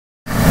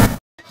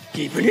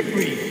Keeping it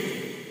real.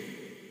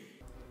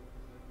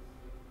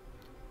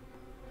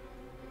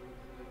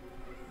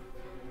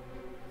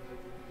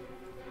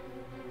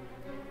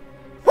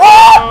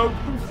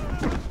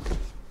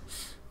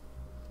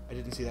 I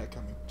didn't see that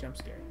coming. Jump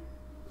scare.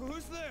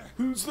 Who's there?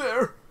 Who's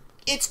there?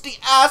 It's the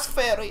ass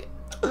fairy.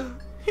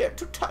 Here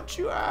to touch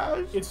your ass.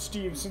 It's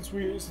Steve. Since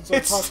I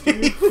It's talked to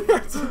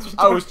you.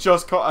 I was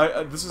just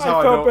this is how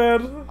I felt know.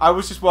 bad. I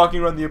was just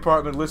walking around the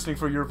apartment listening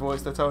for your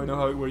voice. That's how I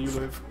know where you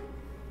live.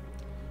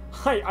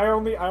 I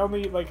only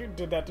like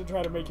did that to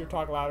try to make your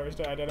talk louder, is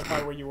to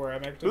identify where you were.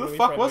 I'm actually Who the really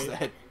fuck friendly. was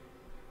that?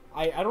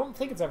 I don't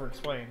think it's ever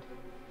explained.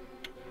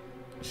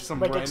 It's just some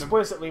Like random.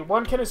 explicitly,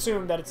 one can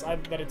assume that it's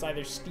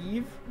either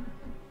Steve,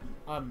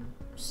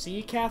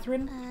 C.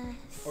 Catherine,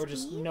 or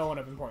just Steve? no one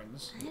of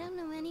importance. I don't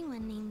know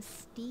anyone named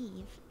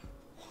Steve.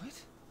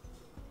 What?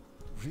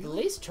 The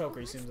Really? lace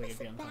choker seems like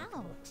What's it'd be this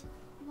uncomfortable. about?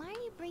 Why are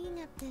you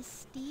bringing up this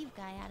Steve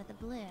guy out of the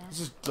blue? This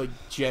is like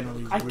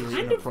generally I really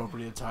kind of-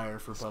 inappropriate attire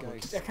for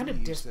public. I kind of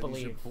Steve said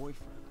he's your disbelieve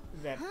boyfriend.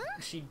 that Huh?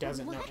 she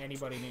doesn't know What?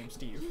 anybody named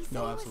Steve. He said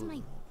No, he absolutely.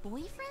 was my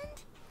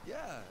boyfriend?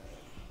 Yeah.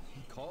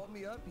 He called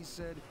me up. He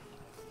said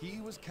he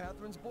was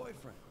Catherine's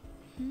boyfriend.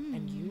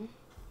 And you?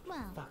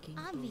 Well, Fucking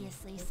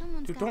obviously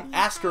someone's Dude, got don't the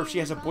ask her if she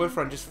has a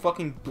boyfriend. Just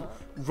fucking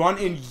run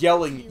in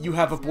yelling, "You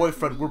have a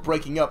boyfriend. We're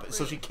breaking up,"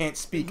 so she can't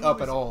speak up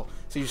at all.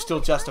 So you're still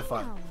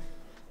justified.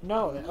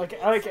 No,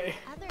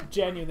 like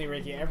genuinely,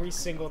 Ricky. Every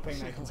single thing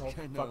that can solve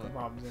I know. fucking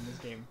problems in this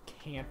game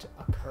can't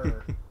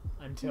occur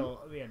until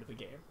the end of the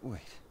game.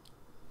 Wait.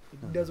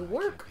 It doesn't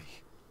work.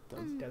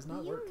 Does Do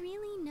not you work.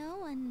 really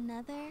know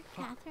another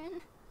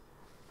Catherine?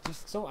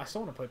 So I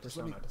still want to play Just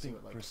let me Persona to see think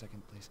what for a like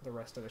second, please. the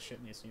rest of the shit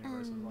in this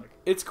universe is like.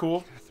 It's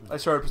cool. I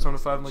started Persona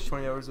 5 in like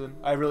 20 hours in.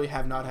 I really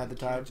have not had the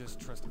time. Can't just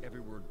trust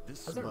every word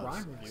this How's that slut rhyme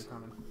says. review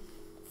coming?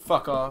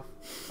 Fuck off.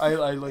 I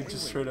like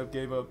just straight up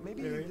gave up.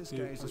 Maybe Really? this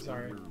Yeah, guy's I'm just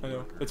sorry. I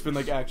know. It's been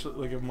like actually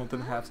like a month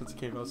and a half since it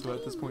came out, so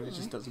at this point it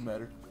just doesn't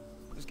matter.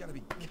 There's got to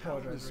be apologize,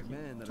 countless Ricky.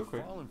 men that It's okay.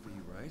 have fallen for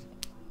you, right?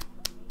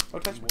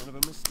 Don't touch And me. one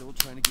of them is still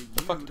trying to get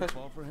The fuck you to touch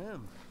fall for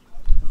him.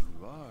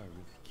 You are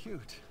really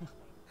cute.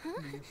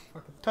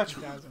 Touch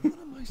me. 2000. What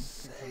am I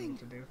saying?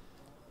 To do.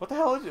 What the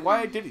hell?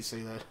 Why did he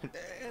say that?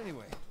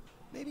 Anyway,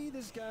 maybe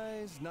this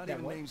guy's not That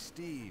even what? named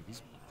Steve.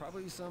 He's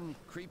probably some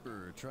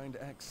creeper trying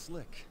to act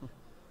slick.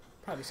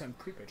 Probably some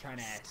creeper trying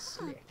to act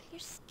Stop. slick, You're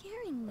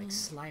scaring me. like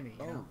slimy.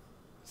 You Oh, know?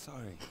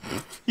 sorry.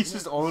 He's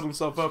just oiled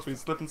himself up and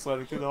he's slip and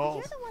sliding through the You're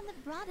halls. the one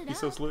that brought it He's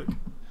up. so slick. It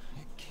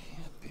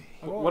can't be.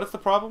 What is the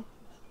problem?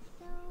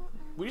 So,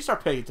 Will you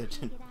start paying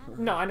attention? get out.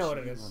 No, I know what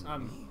it is.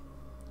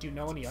 Do you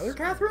know any other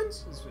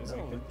Catherines? Is like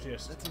No, the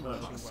gist. that's of what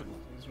she impossible.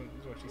 is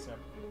what she said.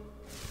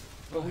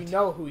 But we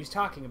know who he's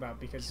talking about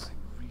because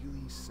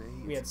Really say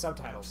we had it's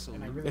subtitles,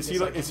 and I absolute- really Is he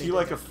dislike like? when Is they he did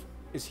like that.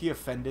 Is he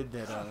offended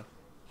that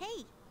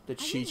Hey, that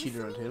Are she you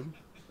cheated on listening? him?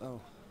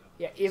 Oh,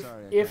 Yeah, if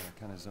sorry, I if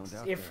kind of zoned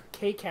out if there.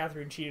 Kay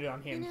Catherine cheated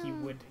on him, he No.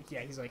 would. Yeah,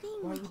 he's like. Things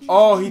Why would you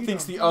Oh, he cheat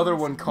thinks on the me?" other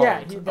one called. Yeah,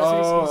 that's what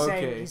oh, he's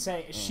saying. okay. He's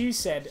saying. She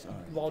said, sorry.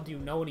 "Well, do you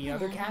know any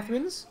other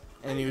Catherines?"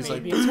 And he was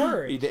like, Maybe it's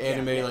her. he the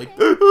anime Yeah.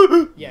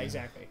 like. Yeah,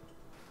 exactly.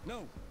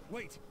 No,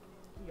 wait.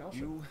 Y'all should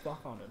You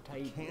fuck on a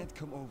tight. Can't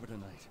come over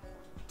tonight.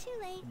 too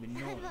late. The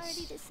I've noise.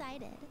 already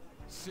decided.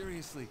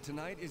 Seriously,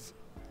 tonight is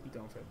You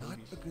going for the not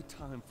boobies? a good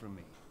time for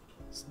me.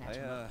 Snatch I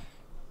him up.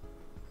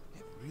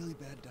 have really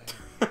bad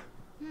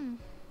diarrhea.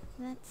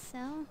 That's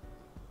so.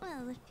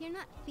 Well, if you're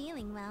not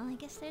feeling well, I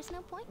guess there's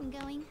no point in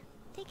going.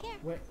 Take care.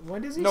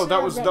 When does he? No, say that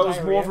I've was got more of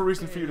a diarrhea?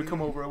 reason for you to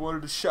come over. I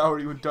wanted to shower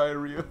you with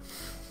diarrhea.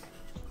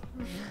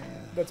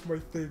 That's my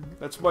thing.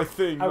 That's my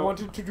thing. I no.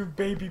 wanted to do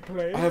baby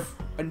play.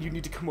 And you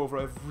need to come over.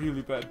 I have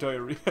really bad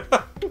diarrhea.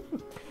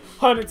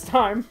 Hun, it's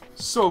time.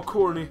 So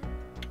corny.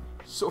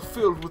 So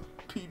filled with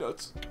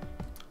peanuts.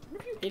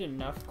 If you ate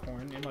enough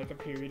corn in like a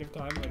period of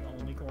time, like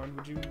only corn,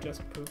 would you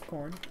just poop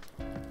corn?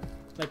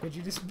 Like, would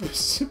you just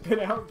spit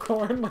out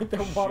corn like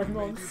the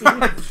watermelon seed?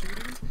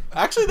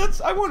 Actually,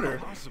 I wonder.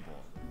 Possible.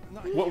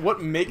 Not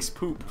What makes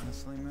poop?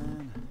 honestly,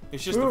 man.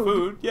 It's just the Food.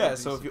 food. Yeah,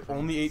 so if you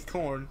only ate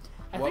corn,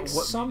 I what, think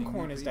what, some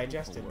corn is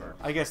digested though.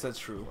 I guess that's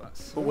true.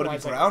 But would it be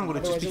Otherwise, like, brown? Would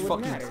it just be otherwise it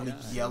fucking wouldn't matter.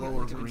 like yellow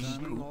or green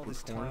poop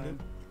with corn in it?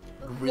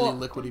 Really Well,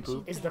 liquidy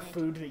poop? Is the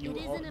food that you It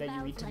isn't that you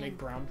about eat to make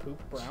brown poop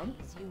brown?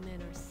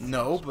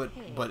 No,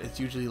 but it's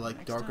usually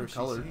like darker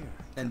colored,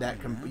 and that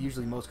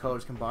usually most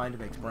colors combined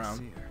makes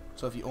brown.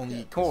 So if you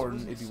only eat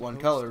corn, it'd be one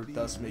color,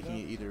 thus making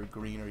it either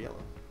green or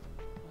yellow.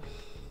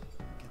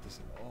 Get this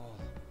at all.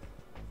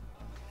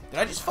 Did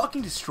I just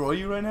fucking destroy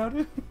you right now,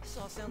 dude? This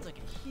all sounds like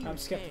a huge I'm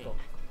skeptical.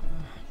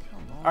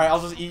 Alright,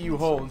 I'll just eat you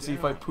whole and see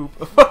if I poop.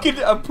 Fucking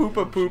a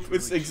poop.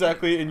 It's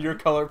exactly in your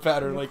color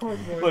pattern, like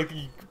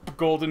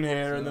golden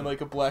hair and then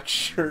like a black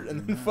shirt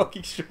and then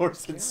fucking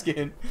shorts and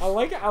skin. I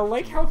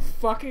like how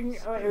fucking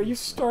you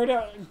start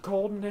out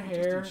golden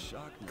hair,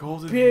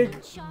 Golden. big,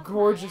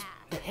 gorgeous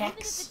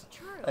pecs,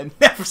 I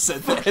never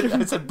said that.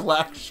 I said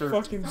black shirt.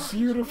 fucking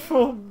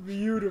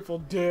beautiful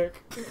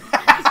dick.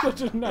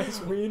 Such a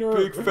nice wiener.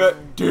 Big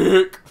fat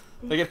dick.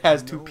 Like it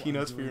has two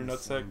peanuts for your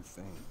nutsack.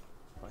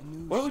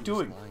 What are we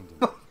doing?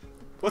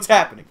 What's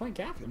happening? Playing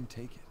Catherine. Couldn't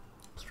take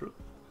it. It's true.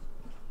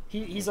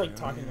 He's like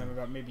talking to them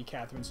about maybe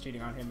Catherine's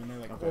cheating on him, and they're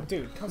like, "Well,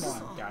 dude, come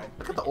on, guy."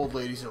 Look at the old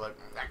ladies who are like,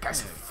 that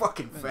guy's a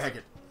fucking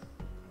faggot.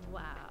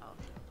 Wow.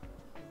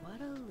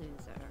 What a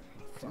loser.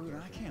 Dude,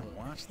 I can't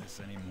watch this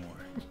anymore.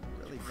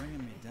 You're really bringing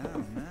me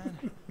down,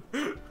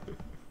 man.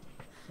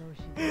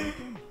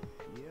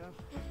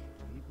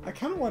 I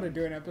kind of want to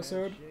do an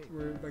episode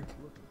where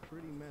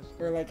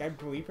like I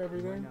bleep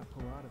everything.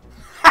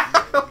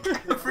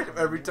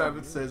 Every time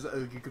it says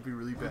it could be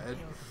really bad.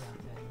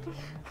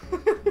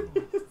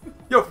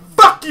 Yo,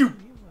 fuck you!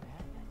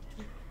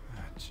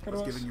 I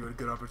was giving you a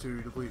good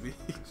opportunity to bleep me.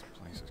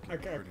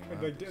 Okay,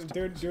 like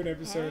do an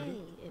episode.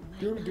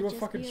 Do a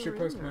fucking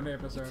shitpost Monday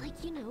episode. It's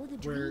like, you know, the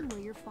dream where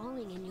you're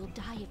falling and you'll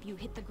die if you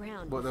hit the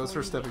ground. Well, that was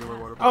her stepping over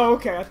water. Oh,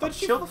 okay. I thought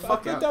chill the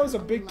fuck out. that was a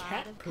big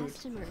cat poop.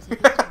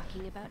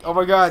 Oh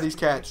my god, these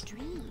cats.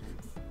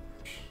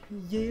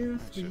 Year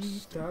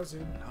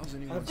 3000.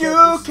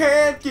 You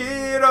can't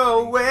get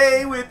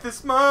away with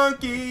this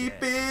monkey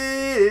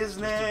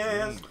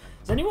business.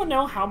 Does anyone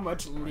know how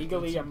much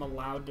legally I'm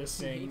allowed to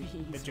sing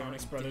the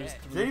Jonas Brothers?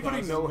 Does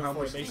anybody know how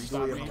much they legally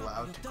stop I'm me?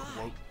 allowed to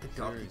quote the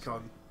Donkey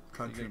Kong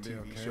Country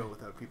TV show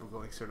without people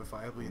going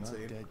certifiably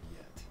insane?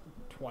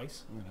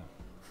 Twice.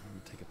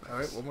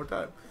 Alright, one more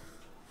time.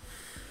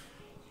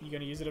 You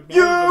gonna use it a bit?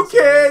 You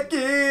can't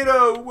get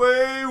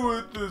away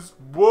with this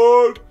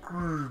monkey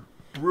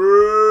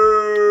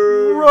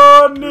brain.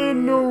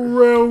 Running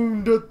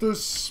around at the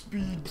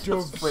speed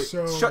of Wait,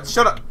 sound.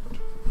 shut up.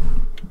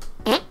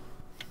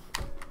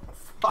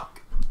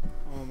 Fuck.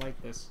 I don't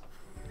like this.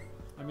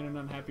 I'm in an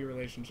unhappy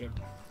relationship.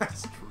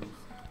 That's true.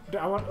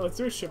 Let's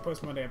do a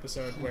shitpost Monday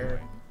episode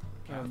where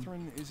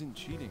Catherine isn't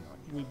cheating on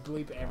you. we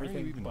bleep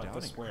everything even but the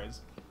doubting her?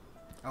 swears.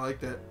 I like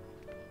that.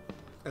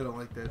 I don't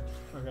like that.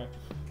 Okay.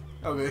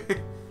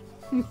 Okay.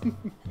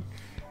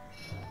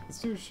 Let's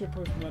do a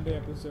shitpost Monday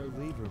episode.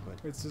 Leave her, but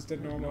It's just a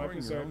normal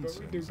Ignoring your episode, own but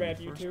we do sins in bad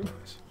the first YouTube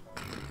place.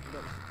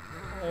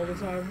 all the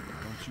time.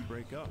 Why don't you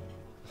break up?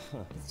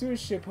 Let's do a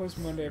shitpost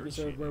Monday You're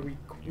episode where we You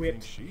quit.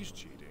 think she's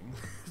cheating?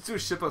 Let's do a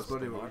shitpost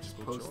Monday where we just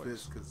Logical post choice.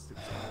 this because it's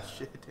all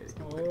shit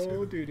Oh,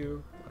 anyway. doo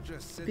doo.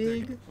 Just sit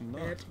Big there. I'm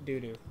not. fat doo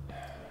doo.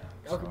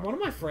 Okay, one of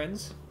my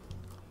friends.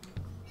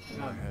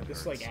 My head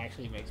This hurts. like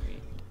actually makes me.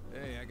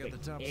 hey, I got the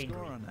top Angry.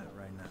 score on that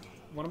right now.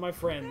 One of my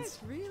friends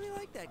really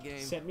like that game.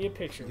 sent me a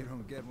picture. You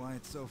don't get why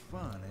it's so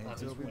fun, eh,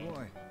 Love is Toby weird.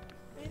 boy?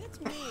 Hey,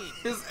 that's me.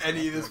 Is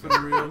any of this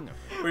been real?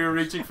 We were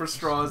reaching for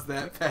straws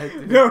that packed.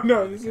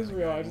 No, this is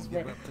real. I just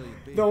Won't went. give up till you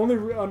beat The it. only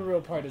unreal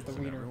part is the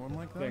Isn't wiener everyone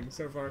like that? thing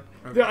so far.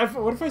 Okay. Yeah,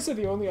 what if I said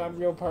the only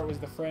unreal part was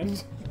the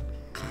friend?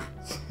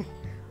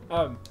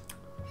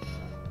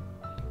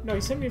 No,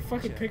 he sent me a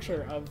fucking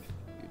picture You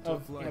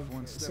of took life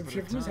one step some at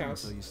shit a from his time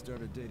house. until you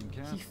started dating He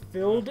Catherine.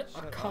 filled a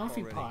Shut up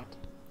coffee already. pot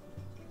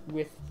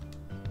with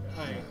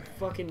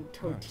fucking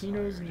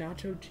Totino's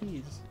nacho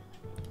cheese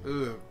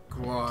Ugh,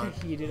 quad.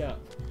 to heat it up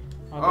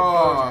on the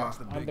Oh. That's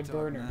the on big the talk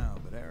burner. now,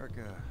 but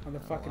Erica on the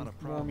had a fucking lot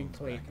of warming problems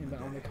plate back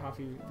in on the day.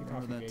 coffee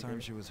Remember that maker. time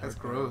she was That's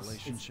hurt by a gross.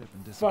 relationship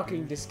and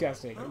Fucking disappeared?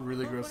 disgusting. That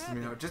really grosses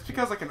me out. Just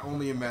because I can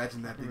only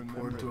imagine that being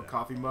poured into a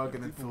coffee mug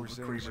and then People were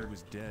filled with saying she creamer.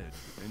 was dead,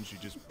 and she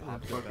just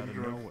popped up fucking out of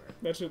drunk. nowhere.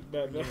 That should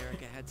that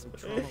Erica had some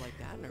trauma like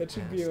that in her that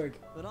should be past.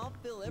 like But I'll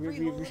fill every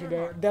hole we in should her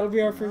heart. that'll be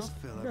our I'll first.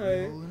 fill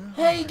every hole in her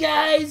Hey heart.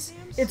 guys,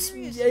 Damn it's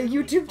serious, a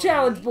you're YouTube fine.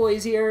 challenge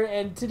boys here,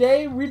 and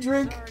today we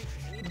drink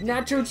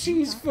nacho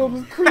cheese filled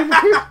with creamer.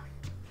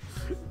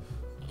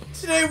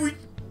 Today we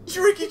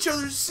drink each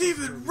other's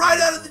semen right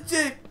out of the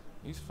dick.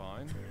 He's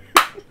fine.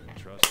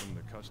 Trust him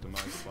to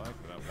customize the bike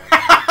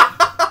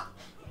without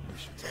We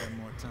should spend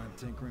more time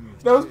tinkering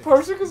with That was kids.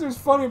 partially because it was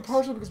funny and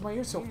partially because my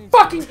ear's so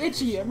fucking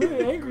itchy. I'm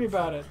really angry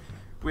about it.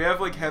 We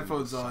have like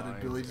headphones on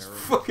and Billy just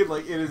fucking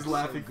like in his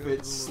laughing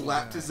fit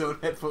slapped his own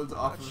headphones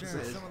off of his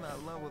Sharing head. some of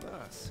that love with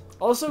us.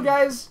 Also,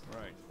 guys,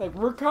 Right.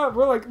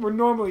 like we're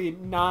normally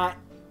not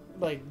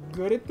like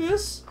good at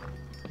this,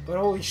 but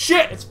holy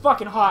shit, it's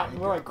fucking hot and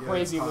we're like Yeah,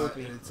 crazy it's hot,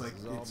 loopy. and it's like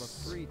This is all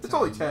the free it's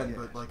only time 10, you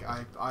but get.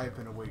 like I've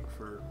been awake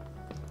for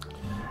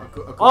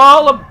a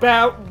All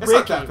about It's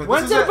not that Ricky. bad.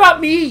 When's This it is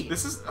about me?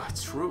 This is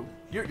it's true.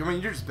 I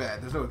mean you're just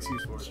bad. There's no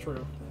excuse for It's it.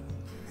 true.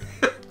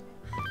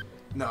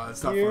 No,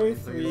 it's not Year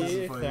funny. This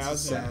is funny. This 3000.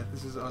 is sad.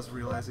 This is us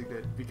realizing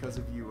that because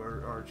of you,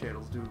 our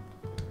channel's doomed.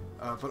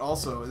 But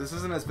also, this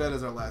isn't as bad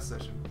as our last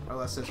session. Our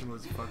last session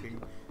was fucking.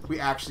 We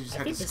actually just I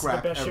had think to this is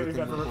scrap the best shit we've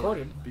everything ever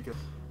recorded. because.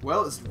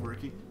 Well, it's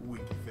working.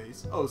 Winky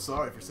face. Oh,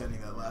 sorry for sending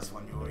that last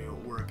one. You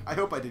at work. I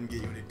hope I didn't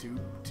get you into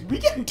too. We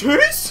getting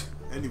titties?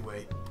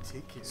 Anyway,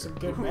 take care. Some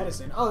good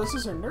medicine. Oh, this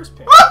is her nurse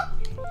pick.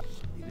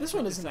 This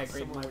one isn't that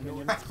great in my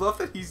opinion. I love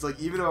that he's like,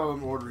 even though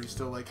I'm ordering, he's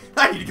still like,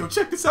 I need to go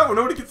check this out when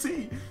nobody can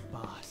see.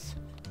 Boss.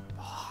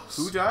 Boss.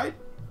 Who died?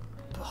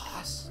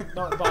 Boss.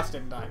 No, the boss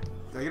didn't die.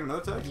 Did I get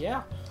another text?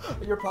 Yeah.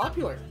 You're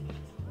popular.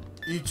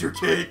 Eat your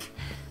cake.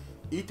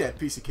 Eat that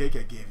piece of cake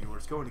I gave you or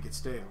it's going to get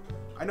stale.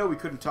 I know we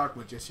couldn't talk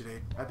much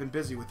yesterday. I've been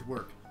busy with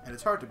work, and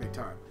it's hard to make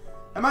time.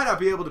 I might not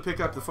be able to pick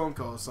up the phone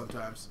calls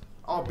sometimes.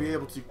 I'll be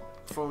able to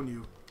phone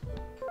you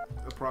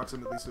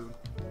approximately soon.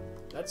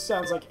 That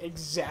sounds like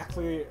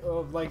exactly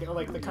like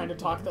the kind of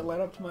talk that led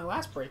up to my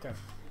last breakup,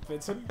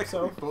 Vincent.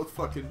 So both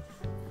fucking.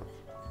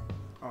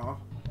 Aw.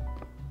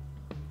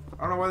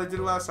 I don't know why they did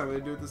it last time. They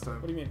didn't do it this time.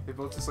 What do you mean? They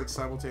both just like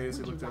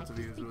simultaneously looked up to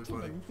me. It was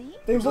really funny.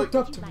 They Would you looked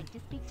like- up to me,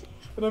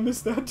 and I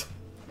missed that.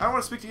 I don't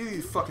want to speak to either of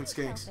you fucking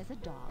skanks. As a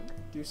dog.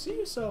 Do you see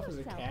yourself as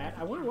a cat?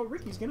 I wonder what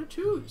Ricky's gonna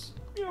choose.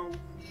 You know,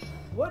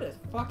 what a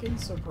fucking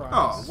surprise.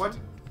 Oh, what?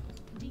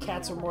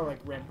 Cats are more like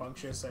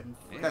rambunctious and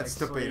That's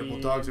like, debatable.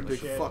 free Dogs are and big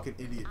shit. fucking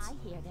idiots.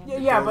 I hear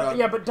them.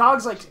 Yeah, but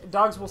dogs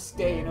will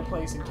stay in a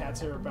place, and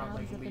cats are about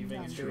like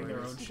leaving and doing their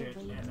own shit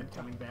and then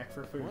coming back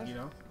for food. You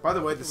know. By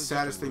the way, the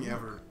saddest thing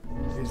ever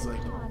is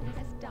like, Todd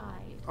has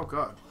died. oh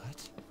god,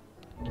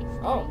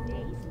 Oh, 3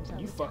 days until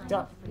you the fucked time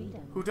up. of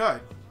freedom. who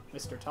died?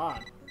 Mr.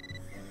 Todd.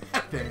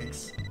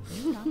 Thanks.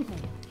 Not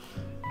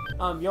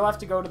there. You'll have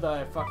to go to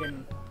the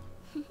fucking.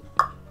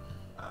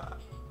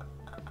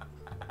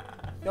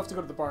 You'll have to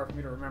go to the bar for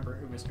me to remember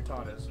who Mr.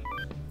 Todd is.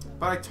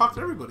 But I talked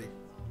to everybody.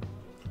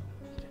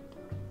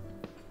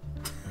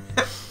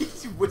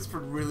 He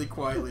whispered really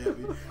quietly at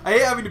me. I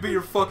hate having to be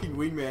your fucking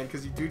wingman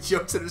because you do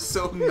jokes that are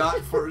so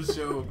not for a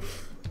show.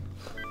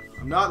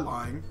 I'm not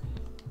lying.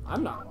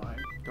 I'm not lying.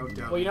 Don't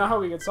doubt Well, you me. know how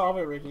we could solve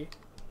it, Ricky?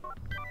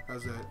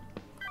 How's that?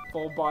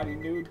 Full body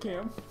nude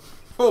cam.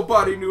 Full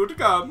body nude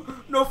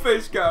cam, no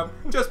face cam,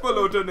 just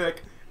below the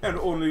neck, and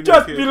only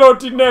Just naked. below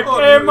the neck,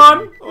 Only eh, when-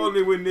 man?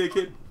 Only when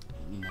naked.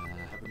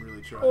 I've been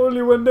really trying.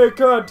 Only when they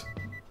cut.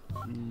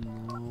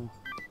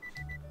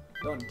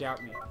 Don't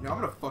doubt me. No,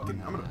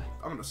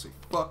 I'm gonna say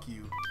fuck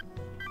you.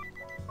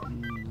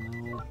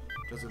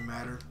 Doesn't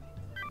matter.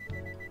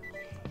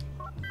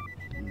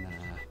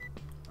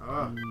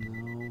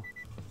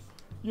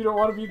 You don't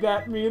want to be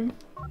that mean.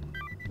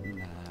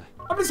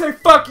 I'm gonna say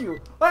fuck you.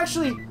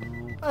 Actually,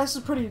 this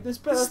is pretty. This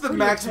This is the pretty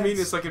max intense.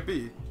 meanness I could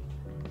be.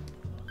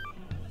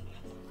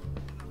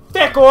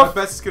 Fuck I off.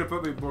 bet it's gonna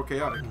put me more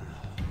chaotic.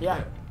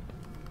 Yeah.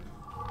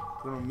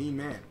 I'm a mean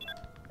man.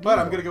 But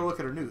I'm gonna go look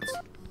at her nudes.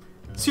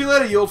 See you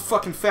later, you old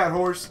fucking fat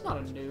horse. It's not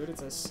a nude.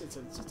 It's a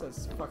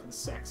fucking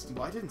sext.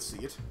 Well, I didn't see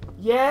it.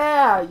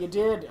 Yeah, you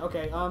did.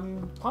 Okay.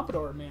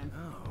 Pompadour man.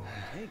 Oh,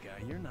 hey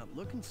guy, you're not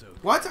looking so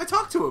good. What? I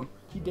talked to him.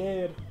 He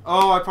did.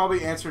 Oh, I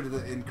probably answered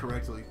it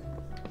incorrectly.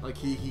 Like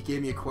he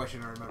gave me a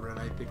question, I remember, and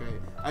I think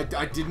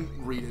I didn't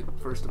read it.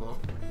 First of all,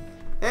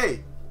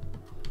 hey,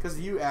 because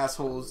you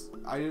assholes,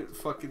 I didn't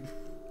fucking.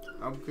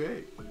 I'm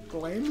gay.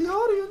 Blame the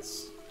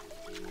audience.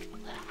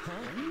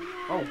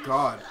 Oh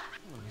God.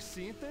 You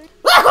see anything?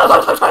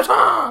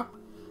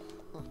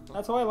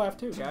 That's why I laughed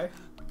too, guy.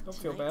 Don't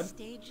feel bad.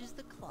 Stage is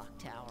the clock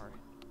tower.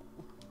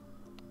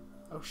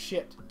 Oh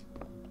shit.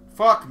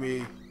 Fuck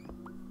me.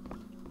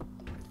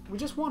 We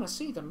just want to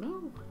see them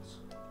nudes.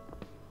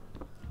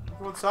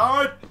 Go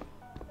inside.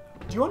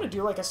 Do you want to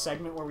do like a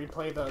segment where we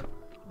play the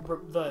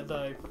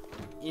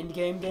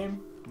in-game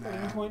game at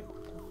any Nah. point?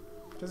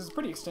 Because it's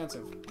pretty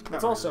extensive. Not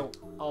It's also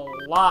a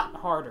lot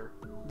harder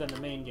than the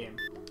main game.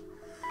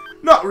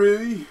 Not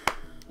really.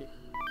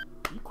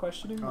 Are you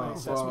questioning my Oh,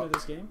 assessment of fuck.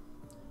 this game?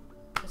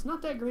 It's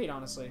not that great,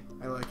 honestly.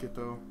 I like it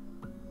though.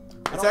 I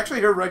It's don't-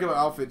 actually her regular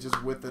outfit,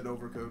 just with an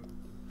overcoat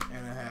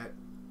and a hat.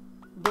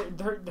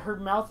 Her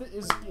mouth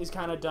is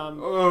kind of dumb,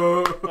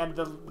 Oh. and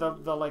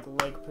the like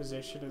leg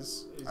position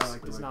is I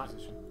like the leg not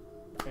position.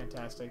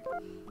 fantastic.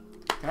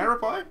 Can I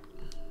reply?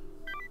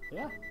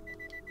 Yeah.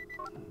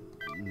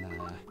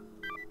 Nah.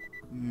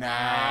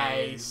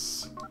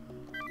 Nice.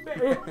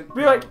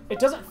 Be like, it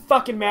doesn't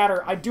fucking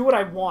matter. I do what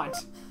I want.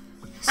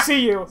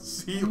 See you.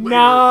 See you later.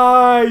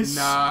 Nice.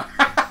 Nah.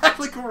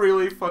 Like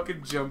really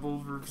fucking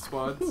jumbled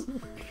response.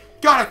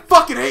 God, I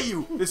fucking hate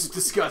you. This is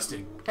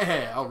disgusting.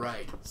 Hey, all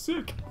right.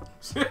 Sick.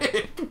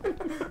 Sick.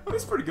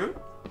 That's pretty good.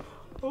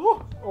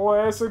 Oh,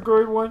 that's a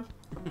good one.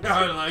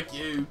 I like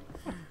you.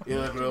 You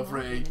look real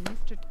free.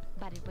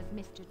 But it was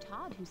Mr.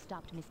 Todd who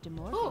stopped Mr.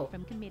 Morgan Oh.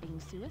 from committing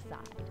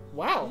suicide. He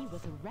Wow.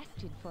 was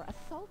arrested for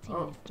assaulting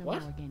Oh, Mr.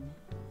 what? Morgan.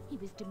 He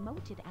was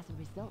demoted as a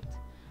result.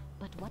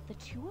 But what the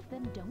two of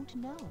them don't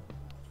know,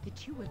 the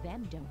two of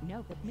them don't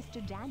know that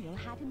Mr. Daniel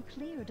had him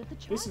cleared of the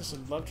charge. This is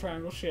some love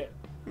triangle shit.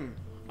 Hmm.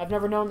 I've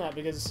never known that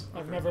because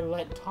I've never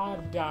let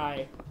Todd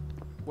die.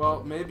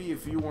 Well, maybe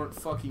if you weren't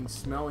fucking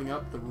smelling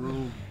up the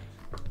room.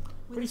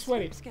 Pretty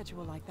sweaty.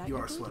 Schedule like that. You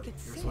you're are going to sweaty. get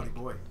You're a sick. sweaty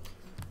boy.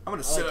 I'm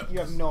gonna sit Like, up. you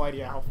have no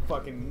idea how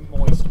fucking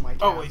moist my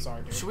calves Oh wait,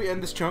 are, dude. should we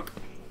end this chunk?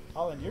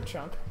 I'll end your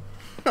chunk.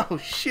 Oh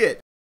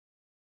shit.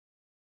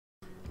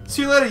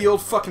 See you later, you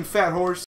old fucking fat horse.